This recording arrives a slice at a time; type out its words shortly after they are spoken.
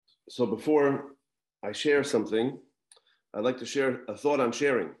So before I share something, I'd like to share a thought on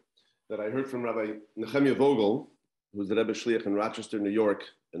sharing that I heard from Rabbi Nechemia Vogel, who's the Rebbe Shliach in Rochester, New York,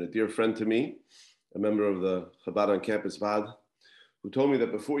 and a dear friend to me, a member of the Chabad on Campus VAD, who told me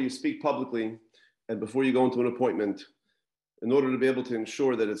that before you speak publicly and before you go into an appointment, in order to be able to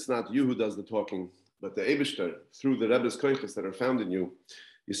ensure that it's not you who does the talking, but the Eibishter, through the Rebbe's koiches that are found in you,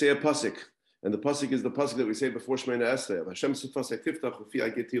 you say a pasuk. And the pasuk is the pasuk that we say before Shemona Esrei. Hashem sufasei tiftach ufi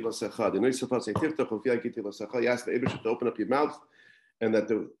agiti l'secha. Denoi sufasei tiftach ufi agiti l'secha. You ask the Eibishter to open up your mouth, and that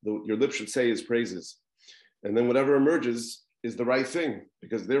your lips should say his praises. And then whatever emerges is the right thing,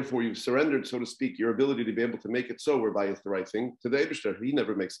 because therefore you've surrendered, so to speak, your ability to be able to make it so whereby it's the right thing to the Eibishter. He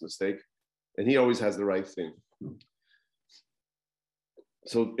never makes a mistake, and he always has the right thing.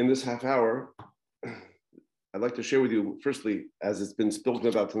 So in this half hour, I'd like to share with you, firstly, as it's been spoken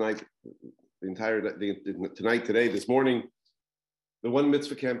about tonight, today, this morning, the One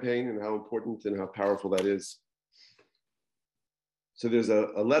Mitzvah campaign and how important and how powerful that is. So there's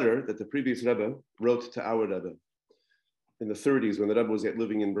a letter that the previous Rebbe wrote to our Rebbe in the 30s when the Rebbe was yet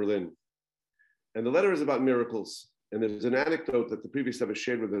living in Berlin. And the letter is about miracles. And there's an anecdote that the previous Rebbe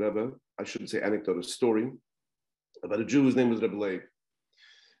shared with the Rebbe, I shouldn't say anecdote, a story, about a Jew whose name was Rebbe Leib.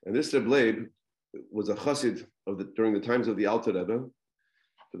 And this Rebbe Leib was a chassid during the times of the Alter Rebbe,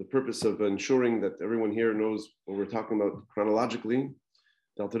 for the purpose of ensuring that everyone here knows what we're talking about chronologically.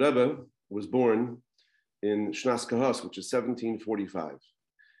 The Alter Rebbe was born in Shnas Kahas, which is 1745,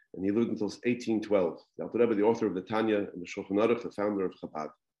 and he lived until 1812. The Alter Rebbe, the author of the Tanya and the Shulchan Aruch, the founder of Chabad.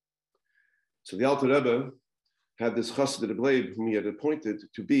 So the Alter Rebbe had this chassid Rebbe Leib, whom he had appointed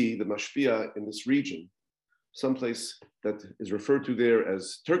to be the mashpia in this region, someplace that is referred to there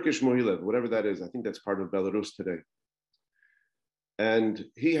as Turkish Mohilev, whatever that is. I think that's part of Belarus today. And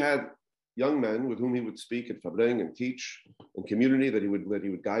he had young men with whom he would speak and fabreng and teach, and community that he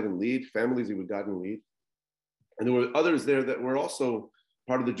would guide and lead, families he would guide and lead. And there were others there that were also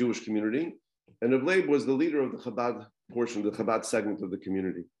part of the Jewish community. And Rebbe Leib was the leader of the Chabad portion, the Chabad segment of the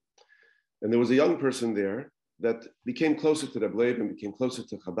community. And there was a young person there that became closer to Rebbe Leib and became closer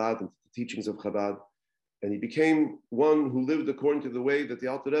to Chabad and to the teachings of Chabad. And he became one who lived according to the way that the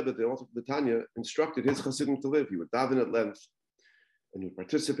Alter Rebbe, the author of the Tanya, instructed his Chassidim to live. He would daven at length, and he would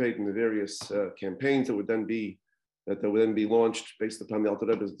participate in the various campaigns that would then be launched based upon the Alter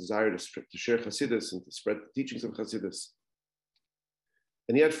Rebbe's desire to share Chassidus and to spread the teachings of Chassidus.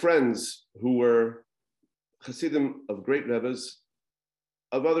 And he had friends who were Chassidim of great Rebbes,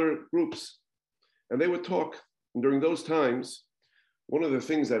 of other groups, and they would talk. And during those times, one of the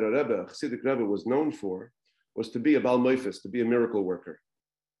things that a Rebbe, a Chassidic Rebbe, was known for was to be a Baal Moifes, to be a miracle worker.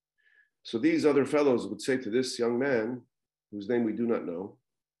 So these other fellows would say to this young man, whose name we do not know,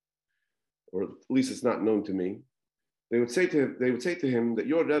 or at least it's not known to me, they would say to him that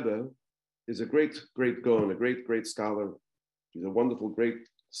your Rebbe is a great Gaon, a great scholar. He's a wonderful, great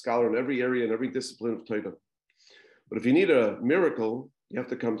scholar in every area and every discipline of Torah. But if you need a miracle, you have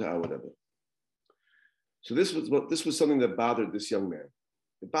to come to our Rebbe. So this was something that bothered this young man.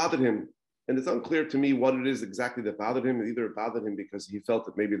 It bothered him, and it's unclear to me what it is exactly that bothered him. Either it bothered him because he felt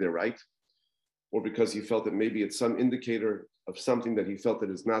that maybe they're right, or because he felt that maybe it's some indicator of something that he felt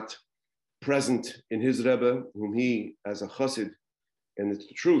that is not present in his Rebbe, whom he, as a chassid, and it's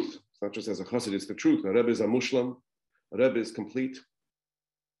the truth, it's not just as a chassid, it's the truth. A Rebbe is a mushlam, a Rebbe is complete.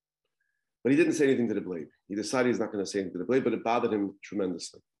 But he didn't say anything to the Rebbe. He decided he's not going to say anything to the Rebbe, but it bothered him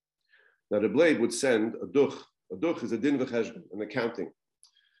tremendously. Now, the Rebbe would send a duch. A duch is a din v'cheshbon,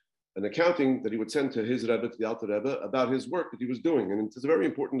 an accounting that he would send to his Rebbe, to the Alter Rebbe, about his work that he was doing. And it's a very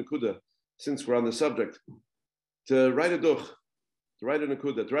important nekuda, since we're on the subject, to write a duch, to write a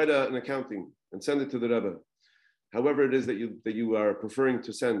nekuda, to write an accounting, and send it to the Rebbe. However it is that you are preferring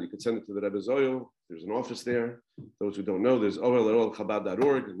to send, you could send it to the Rebbe's oil. There's an office there. Those who don't know, there's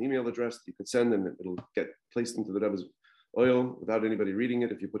oil@chabad.org, an email address that you could send, and it'll get placed into the Rebbe's oil without anybody reading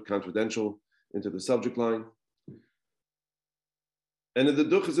it if you put confidential into the subject line. And the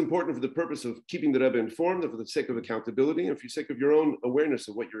duch is important for the purpose of keeping the Rebbe informed, and for the sake of accountability, and for the sake of your own awareness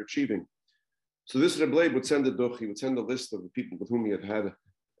of what you're achieving. So this Rebbe Leib would send a duch. He would send a list of the people with whom he had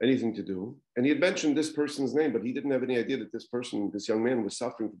anything to do. And he had mentioned this person's name, but he didn't have any idea that this person, this young man, was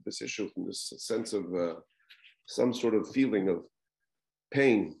suffering from this issue, from this sense of some sort of feeling of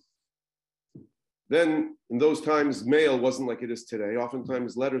pain. Then, in those times, mail wasn't like it is today.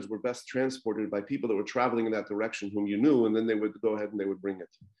 Oftentimes, letters were best transported by people that were traveling in that direction, whom you knew, and then they would go ahead and they would bring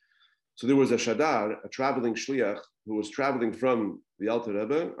it. So there was a shadar, a traveling shliach, who was traveling from the Alter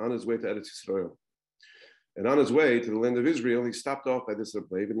Rebbe on his way to Eretz Yisrael. And on his way to the land of Israel, he stopped off by this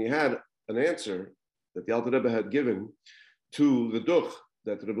Rebbe, and he had an answer that the Alter Rebbe had given to the duch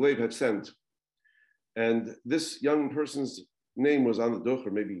that Rebbe Leib had sent. And this young person's name was on the duch,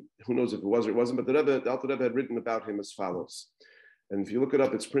 or maybe who knows if it was or it wasn't, but the Alter Rebbe had written about him as follows. And if you look it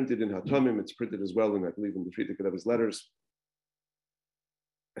up, it's printed in Hatamim, it's printed as well in, I believe, in the Frierdiker Rebbe's letters.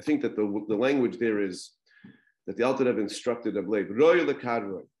 I think that the language there is that the Alter Rebbe instructed Rebbe Leib,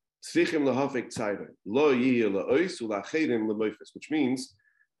 which means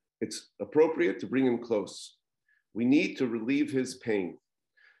it's appropriate to bring him close. We need to relieve his pain.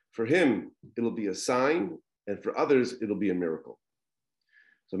 For him, it'll be a sign, and for others, it'll be a miracle.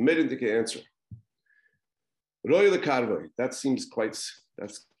 So, Medintike answer. That seems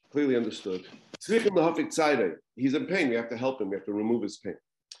that's clearly understood. He's in pain. We have to help him. We have to remove his pain.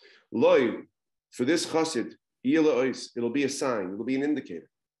 For this chassid, it'll be a sign. It'll be an indicator.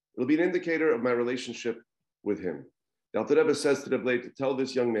 It'll be an indicator of my relationship with him. The Alter Rebbe says to the Rebbe to tell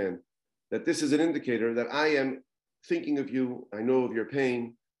this young man that this is an indicator that I am thinking of you. I know of your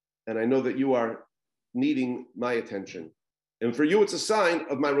pain, and I know that you are needing my attention. And for you, it's a sign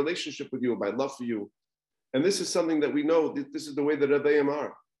of my relationship with you, of my love for you. And this is something that we know. This is the way the Rebbeim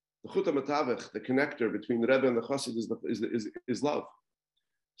are. The Chut HaMatavech, the connector between the Rebbe and the Chassid, is love.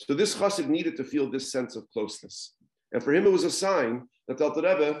 So this Chassid needed to feel this sense of closeness. And for him, it was a sign that the Alter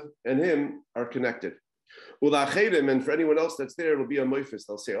Rebbe and him are connected. And for anyone else that's there, it'll be a moifis.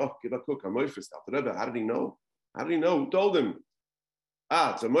 They'll say, oh, give a cook, a moifis. Alter Rebbe, how did he know? How did he know? Who told him?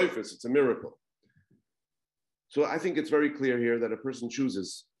 It's a moifis, it's a miracle. So I think it's very clear here that a person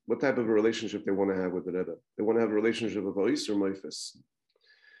chooses what type of a relationship they want to have with the Rebbe. They want to have a relationship of ois or moifis.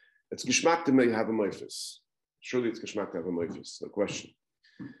 It's geschmack to have a moifis. Surely it's geschmack to have a moifis, no question.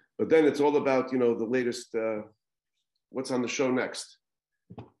 But then it's all about, the latest, what's on the show next.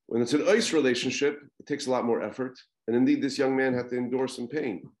 When it's an ois relationship, it takes a lot more effort. And indeed, this young man had to endure some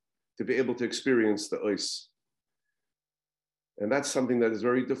pain to be able to experience the ois. And that's something that is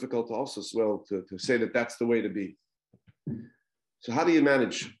very difficult to also swell, to say that that's the way to be. So how do you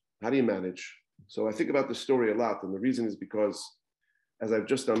manage? So I think about this story a lot. And the reason is because, as I've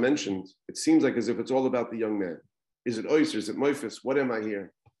just now mentioned, it seems like as if it's all about the young man. Is it ois or is it moifis? What am I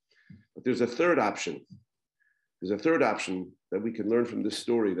here? But there's a third option. There's a third option that we can learn from this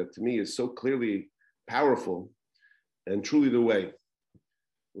story that to me is so clearly powerful and truly the way,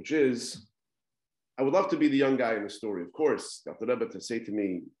 which is, I would love to be the young guy in the story. Of course, Dr. Rebbe to say to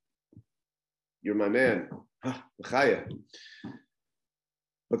me, you're my man. But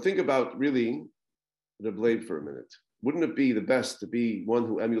think about really the Rebbe for a minute. Wouldn't it be the best to be one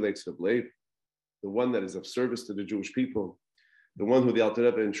who emulates the Rebbe, the one that is of service to the Jewish people, the one who the Alter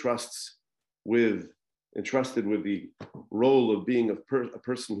Rebbe entrusted with the role of being a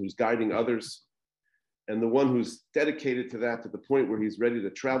person who's guiding others, and the one who's dedicated to that to the point where he's ready to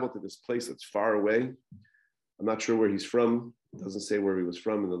travel to this place that's far away. I'm not sure where he's from. It doesn't say where he was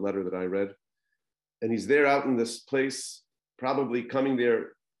from in the letter that I read. And he's there out in this place, probably coming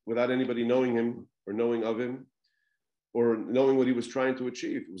there without anybody knowing him or knowing of him or knowing what he was trying to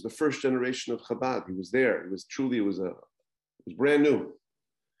achieve. It was the first generation of Chabad. He was there. It was brand new.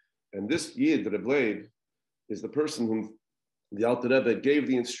 And this Yid, Rebbe, is the person whom the Alter Rebbe gave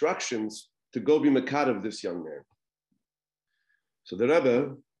the instructions to go be Mekad of this young man. So the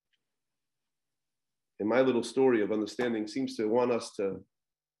Rebbe, in my little story of understanding, seems to want us to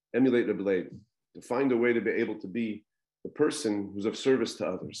emulate Rebbe, to find a way to be able to be the person who's of service to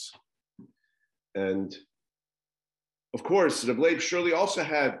others. And of course, Rebbe surely also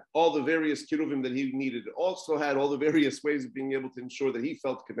had all the various kiruvim that he needed, also had all the various ways of being able to ensure that he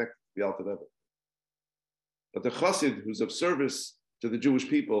felt connected to the Alter Rebbe. But the chassid who's of service to the Jewish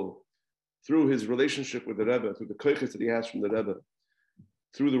people, through his relationship with the Rebbe, through the koiches that he has from the Rebbe,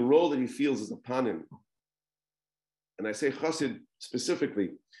 through the role that he feels is upon him. And I say chassid specifically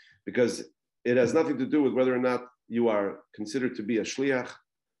because it has nothing to do with whether or not you are considered to be a shliach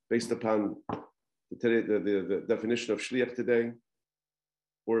based upon the definition of shliach today,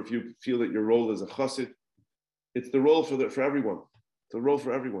 or if you feel that your role is a chassid. It's the role for everyone. It's a role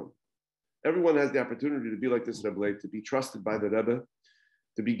for everyone. Everyone has the opportunity to be like this Rebbe, to be trusted by the Rebbe,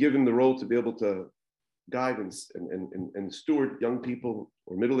 to be given the role to be able to guide and steward young people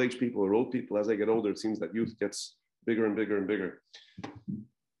or middle-aged people or old people. As I get older, it seems that youth gets bigger and bigger and bigger,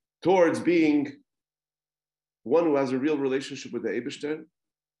 towards being one who has a real relationship with the Eibishter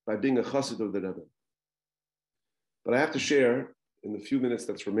by being a chassid of the Rebbe. But I have to share in the few minutes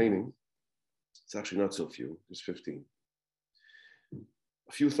that's remaining, it's actually not so few, just 15,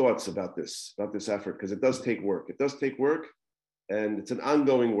 a few thoughts about this effort, because it does take work. It does take work, and it's an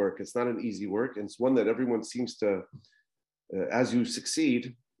ongoing work. It's not an easy work, and it's one that everyone seems to, as you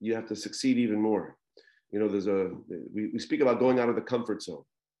succeed, you have to succeed even more. we speak about going out of the comfort zone.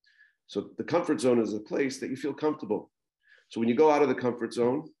 So the comfort zone is a place that you feel comfortable. So when you go out of the comfort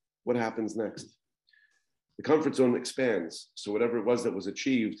zone, what happens next? The comfort zone expands. So whatever it was that was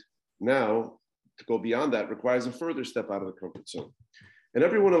achieved, now to go beyond that requires a further step out of the comfort zone. And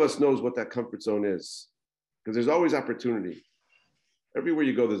every one of us knows what that comfort zone is, because there's always opportunity. Everywhere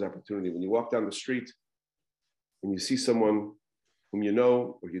you go, there's opportunity. When you walk down the street and you see someone whom you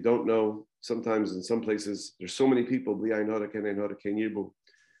know or you don't know, sometimes in some places, there's so many people,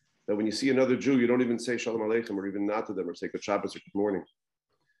 that when you see another Jew, you don't even say Shalom Aleichem or even nod to them or say Good Shabbos or Good morning.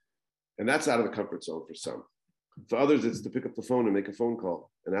 And that's out of the comfort zone for some. For others, it's to pick up the phone and make a phone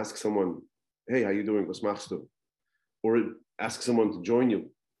call and ask someone, hey, how you doing? Was machst du? Or ask someone to join you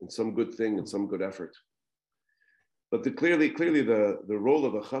in some good thing and some good effort. But clearly the role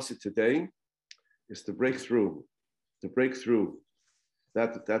of a chassid today is to break through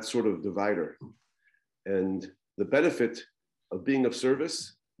that sort of divider. And the benefit of being of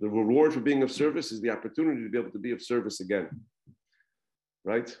service, the reward for being of service is the opportunity to be able to be of service again,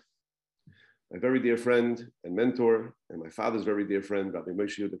 right? My very dear friend and mentor, and my father's very dear friend, Rabbi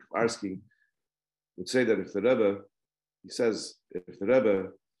Yossy Gordon, would say that if the Rebbe,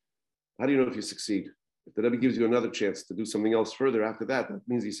 how do you know if you succeed? If the Rebbe gives you another chance to do something else further after that, that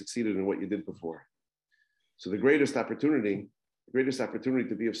means you succeeded in what you did before. So the greatest opportunity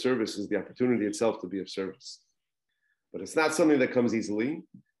to be of service is the opportunity itself to be of service. But it's not something that comes easily,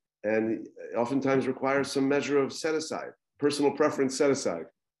 and oftentimes requires some measure of set aside, personal preference set aside.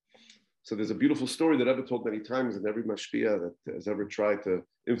 So there's a beautiful story that Rebbe told many times, and every mashpia that has ever tried to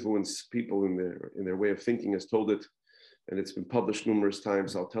influence people in their way of thinking has told it, and it's been published numerous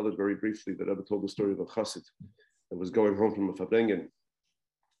times. I'll tell it very briefly. That Rebbe told the story of a chassid that was going home from a fabrengen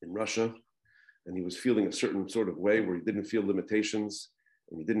in Russia, and he was feeling a certain sort of way where he didn't feel limitations,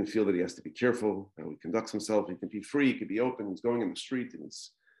 and he didn't feel that he has to be careful how he conducts himself. He can be free, he can be open. He's going in the street, and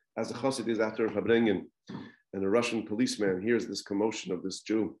he's, as a chassid is after a fabrengen, and a Russian policeman hears this commotion of this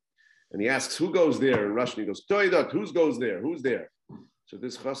Jew. And he asks, who goes there? In Russian, he goes, Toidat, who goes there? Who's there? So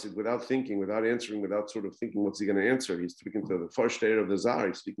this chassid, without thinking, without answering, without sort of thinking, what's he going to answer? He's speaking to the Vorsteher of the Tsar.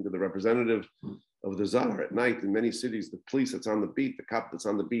 He's speaking to the representative of the Tsar. At night, in many cities, the police that's on the beat, the cop that's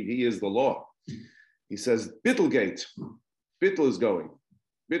on the beat, he is the law. He says, Bittelgate. Bittel is going.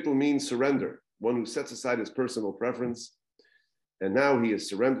 Bittel means surrender, one who sets aside his personal preference. And now he is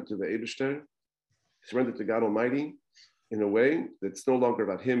surrendered to the Eibishter, surrendered to God Almighty, in a way that's no longer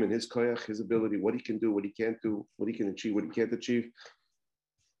about him and his koyach, his ability, what he can do, what he can't do, what he can achieve, what he can't achieve.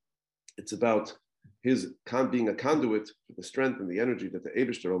 It's about his being a conduit for the strength and the energy that the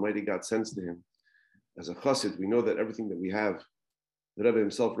Eibishter, Almighty God, sends to him. As a chassid, we know that everything that we have, the Rebbe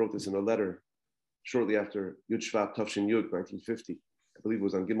himself wrote this in a letter shortly after Yud Shvat Tafshin Yud, 1950. I believe it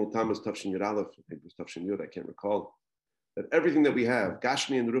was on Gimel Tammuz Tafshin Yud Aleph, I think it was Tafshin Yud, I can't recall. That everything that we have,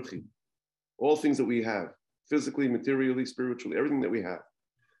 Gashmi and Ruchi, all things that we have, physically, materially, spiritually, everything that we have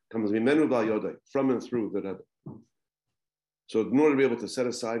comes from and through the Rebbe. So in order to be able to set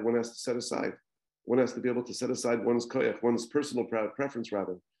aside, one has to set aside. One has to be able to set aside one's koyach, one's personal preference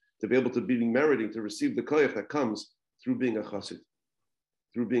rather, to be able to be meriting to receive the koyach that comes through being a chassid,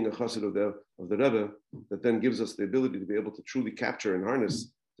 of the Rebbe, that then gives us the ability to be able to truly capture and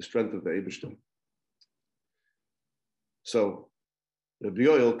harness the strength of the Eibishter. So Rabbi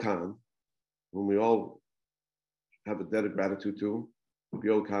Yoel Khan, whom we all have a debt of gratitude to, Rabbi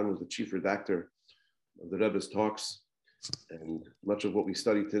Yoel Khan was the chief redactor of the Rebbe's talks, and much of what we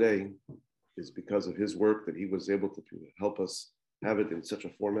study today is because of his work that he was able to help us have it in such a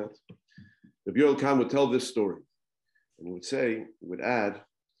format. Rabbi Yoel Khan would tell this story, and he would add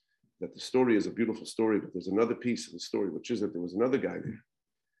that the story is a beautiful story, but there's another piece of the story, which is that there was another guy there.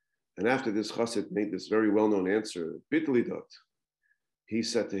 And after this chassid made this very well-known answer, Bittelidot, he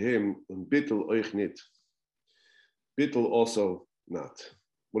said to him, Bittel euch nit. Bittel also not.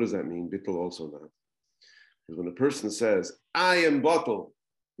 What does that mean? Bittel also not. Because when a person says, I am Bottle,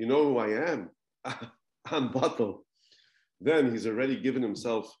 you know who I am? I'm Bottle. Then he's already given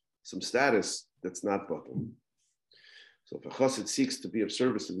himself some status that's not Bottle. So if a chassid seeks to be of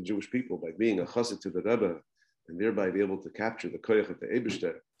service to the Jewish people by being a chassid to the Rebbe and thereby be able to capture the koyach of the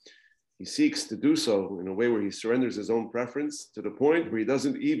Eibishter, he seeks to do so in a way where he surrenders his own preference to the point where he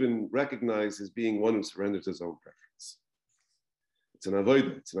doesn't even recognize his being one who surrenders his own preference. It's an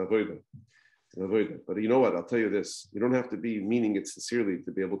avodah. But you know what? I'll tell you this. You don't have to be meaning it sincerely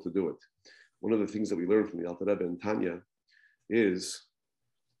to be able to do it. One of the things that we learn from the Alter Rebbe and Tanya is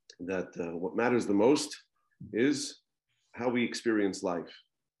that what matters the most is how we experience life.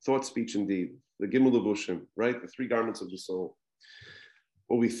 Thought, speech, and deed. The Gimel Levushim, right? The three garments of the soul.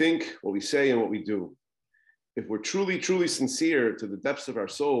 What we think, what we say, and what we do. if we're truly, truly sincere to the depths of our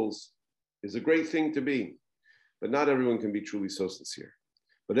souls, is a great thing to be. But not everyone can be truly so sincere.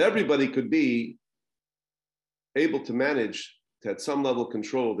 But everybody could be able to manage to at some level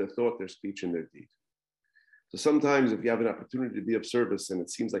control their thought, their speech, and their deed. So sometimes if you have an opportunity to be of service and it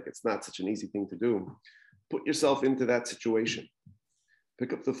seems like it's not such an easy thing to do, put yourself into that situation.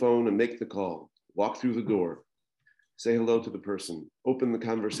 Pick up the phone and make the call. Walk through the door. Say hello to the person. Open the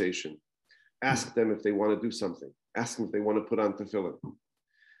conversation. Ask them if they want to do something. Ask them if they want to put on tefillin.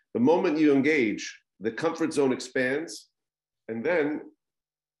 The moment you engage, the comfort zone expands, and then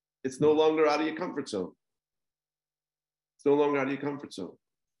it's no longer out of your comfort zone. It's no longer out of your comfort zone.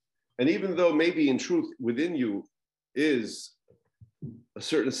 And even though maybe in truth within you is a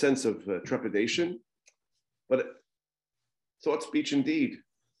certain sense of trepidation, but thought, speech, and deed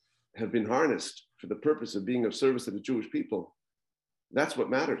have been harnessed for the purpose of being of service to the Jewish people. That's what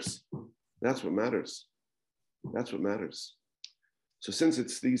matters. That's what matters. That's what matters. So since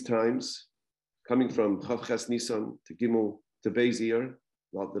it's these times, coming from Chofetz Nisan to Gimel to Beis Iyar,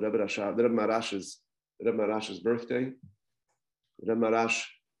 the Rebbe Marash's birthday. Rebbe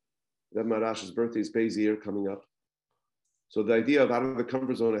Marash's birthday is Beis Iyar coming up. So the idea of out of the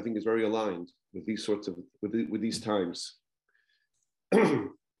comfort zone, I think, is very aligned with these sorts of with these times.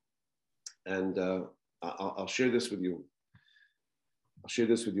 And I'll share this with you. I'll share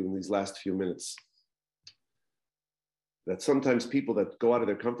this with you in these last few minutes. That sometimes people that go out of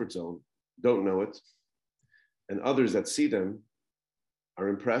their comfort zone don't know it, and others that see them are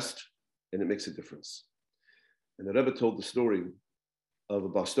impressed, and it makes a difference. And the Rebbe told the story of a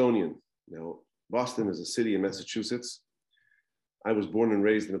Bostonian. Now, Boston is a city in Massachusetts. I was born and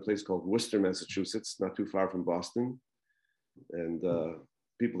raised in a place called Worcester, Massachusetts, not too far from Boston. And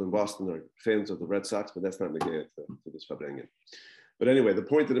people in Boston are fans of the Red Sox, but that's not negayah to this Fabrengen. But anyway, the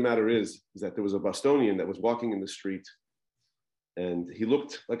point of the matter is that there was a Bostonian that was walking in the street, and he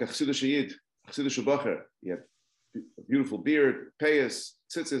looked like a Chassidish Yid, Chassidish Bacher. He had a beautiful beard, payas,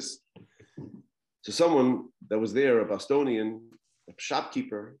 tzitzis. So someone that was there, a Bostonian, a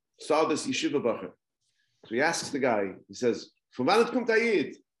shopkeeper, saw this yeshiva bacher. So he asks the guy, he says, "From wann kommt der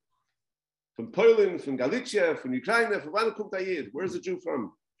Yid? From Poland, from Galicia, from Ukraine, from wann kommt der Yid? Where's the Jew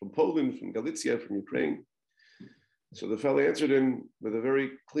from? From Poland, from Galicia, from Ukraine." So the fellow answered him with a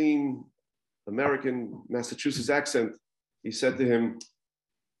very clean American Massachusetts accent. He said to him,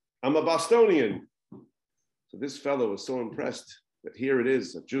 "I'm a Bostonian." So this fellow was so impressed that here it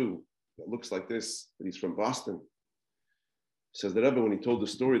is, a Jew that looks like this, that he's from Boston. Says the Rebbe when he told the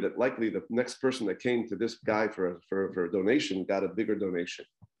story that likely the next person that came to this guy for a donation got a bigger donation.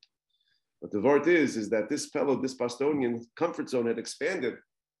 But the word is that this fellow, this Bostonian comfort zone had expanded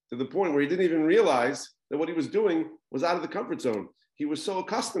to the point where he didn't even realize that what he was doing was out of the comfort zone. He was so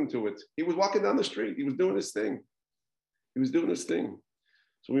accustomed to it. He was walking down the street. He was doing his thing. He was doing his thing.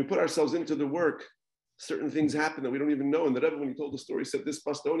 So when we put ourselves into the work, certain things happen that we don't even know. And the Rebbe, when he told the story, said this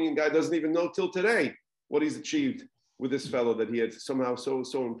Bostonian guy doesn't even know till today what he's achieved with this fellow, that he had somehow so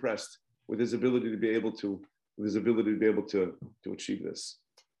impressed with his ability to be able to achieve this.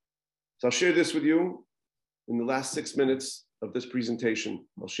 So I'll share this with you in the last 6 minutes of this presentation.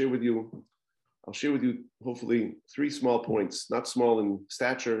 I'll share with you hopefully 3 small points, not small in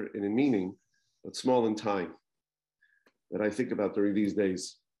stature and in meaning, but small in time, that I think about during these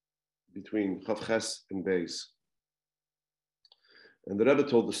days between Chofetz and Beis. And the Rebbe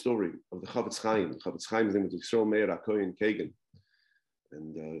told the story of the Chofetz Chaim. Chofetz Chaim's name was Yisrael Meir HaKohen Kagan.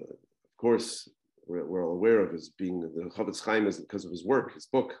 And of course, we're all aware of his being the Chofetz Chaim is because of his work, his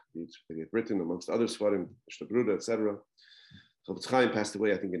book that he had written, amongst other Svarim, Shtebruda, etc. Chofetz Chaim passed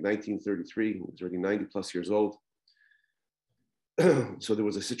away, I think, in 1933. He was already 90 plus years old. So there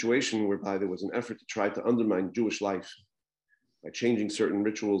was a situation whereby there was an effort to try to undermine Jewish life by changing certain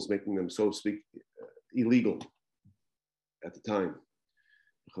rituals, making them, so to speak, illegal at the time.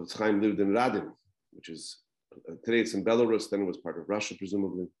 Chofetz Chaim lived in Radin, which is, today it's in Belarus, then it was part of Russia,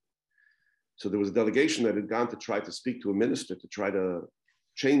 presumably. So there was a delegation that had gone to try to speak to a minister to try to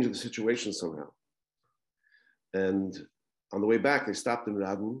change the situation somehow. And on the way back, they stopped in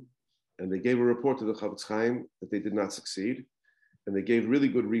Radin, and they gave a report to the Chofetz Chaim that they did not succeed, and they gave really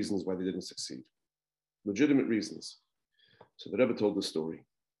good reasons why they didn't succeed, legitimate reasons. So the Rebbe told the story.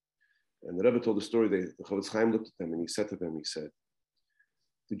 And the Rebbe told the story, the Chofetz Chaim looked at them and he said to them, he said,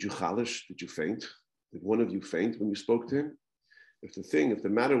 "Did you chalish? Did you faint? Did one of you faint when you spoke to him? If the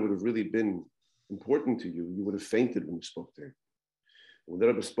matter would have really been important to you, you would have fainted when you spoke to him." When the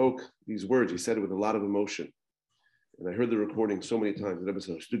Rebbe spoke these words, he said it with a lot of emotion. And I heard the recording so many times. The Rebbe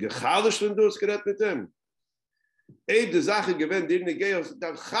said, Eib de Sache gewinnt, dir ne Geos,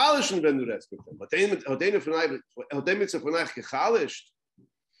 da chalischen, wenn du redest mit dem. Hat dem mit so von euch gechalischt?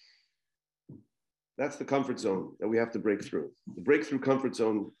 That's the comfort zone that we have to break through. The breakthrough comfort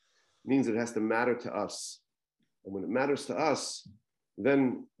zone means it has to matter to us. And when it matters to us,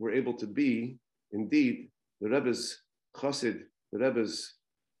 then we're able to be, indeed, the Rebbe's chassid, the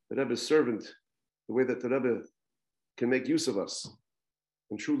Rebbe's servant, the way that the Rebbe can make use of us.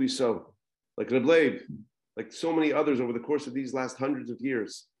 And truly so. Like Rebbe, like so many others over the course of these last hundreds of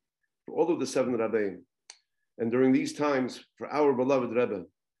years, for all of the seven Rebbeim. And during these times, for our beloved Rebbe,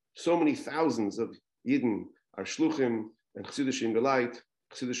 so many thousands of Yidden are shluchim and chassidische Galait,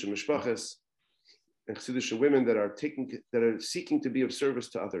 chassidische mishpaches, and chassidische women that are seeking to be of service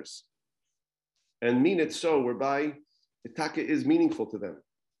to others, and mean it so, whereby the taka is meaningful to them.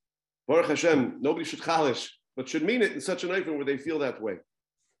 Baruch Hashem, nobody should chalish, but should mean it in such an open where they feel that way.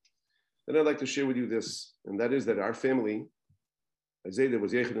 Then I'd like to share with you this, and that is that our family, Isaiah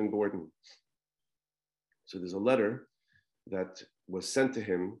was Yossy Gordon. So there's a letter that was sent to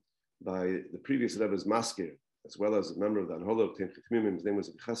him by the previous Rebbe's maskir, as well as a member of the Anholah of Temchit Mimim. His name was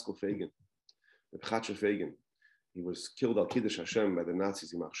Chofetz Chaim. He was killed al Kiddush Hashem by the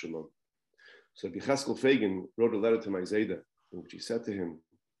Nazis in Machshalom. So Chofetz Chaim wrote a letter to my Zayda, in which he said to him,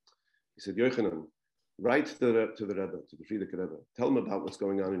 he said, Yochanan, write to the Rebbe, to the Frierdiker Rebbe, tell him about what's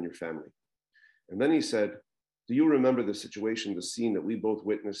going on in your family. And then he said, do you remember the situation, the scene that we both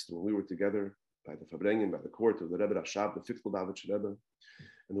witnessed when we were together by the Fabrengen, by the court of the Rebbe Rashab, the fifth Lubavitch Rebbe?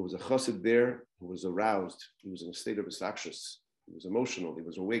 And there was a chassid there who was aroused. He was in a state of hisachshus. He was emotional. He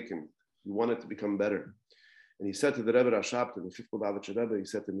was awakened. He wanted to become better. And he said to the Rebbe Rashab, to the fifth Lubavitch Rebbe, he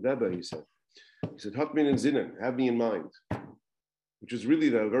said to him, Rebbe, he said, Hat min in Zinnen, have me in mind, which is really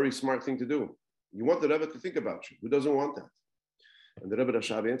the very smart thing to do. You want the Rebbe to think about you. Who doesn't want that? And the Rebbe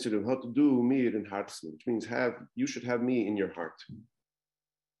Rashab answered him, how to do me in heartsman, which means you should have me in your heart.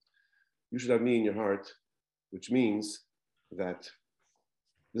 You should have me in your heart, which means that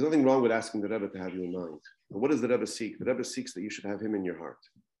there's nothing wrong with asking the Rebbe to have you in mind. And what does the Rebbe seek? The Rebbe seeks that you should have him in your heart.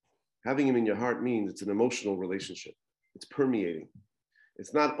 Having him in your heart means it's an emotional relationship. It's permeating.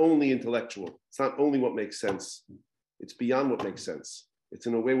 It's not only intellectual. It's not only what makes sense. It's beyond what makes sense. It's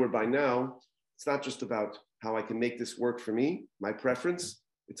in a way whereby now, it's not just about how I can make this work for me, my preference.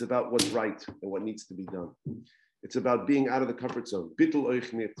 It's about what's right and what needs to be done. It's about being out of the comfort zone. Bittul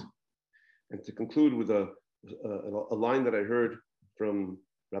euch nit. And to conclude with a line that I heard from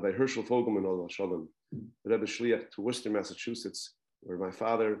Rabbi Herschel Fogelman, Allah Shalom, the Rebbe Shliach to Worcester, Massachusetts, where my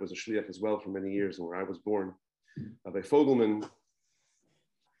father was a Shliach as well for many years and where I was born. Rabbi Fogelman,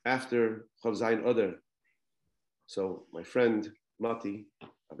 after Chav Zayin Oder, so my friend Mati,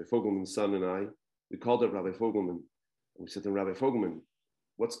 Rabbi Fogelman's son, and I, we called up Rabbi Fogelman and we said to him, Rabbi Fogelman,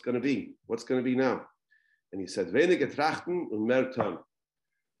 what's going to be? What's going to be now? And he said, Weniger trachten und mehr tun.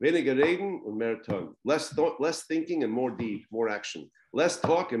 Weniger reden und mehr tun. Less thinking and more deed, more action. Less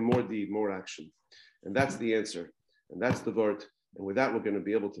talk and more deed, more action. And that's the answer. And that's the word. And with that, we're going to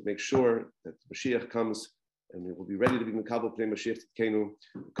be able to make sure that Mashiach comes and we will be ready to be Mekabel Pnei Mashiach Tkenu,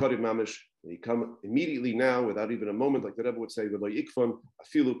 Kodev Mamish. And he come immediately now, without even a moment, like the Rebbe would say, V'lo yikfon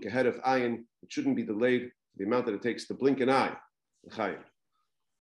afilu keheref ayin. It shouldn't be delayed the amount that it takes to blink an eye. L'chaim.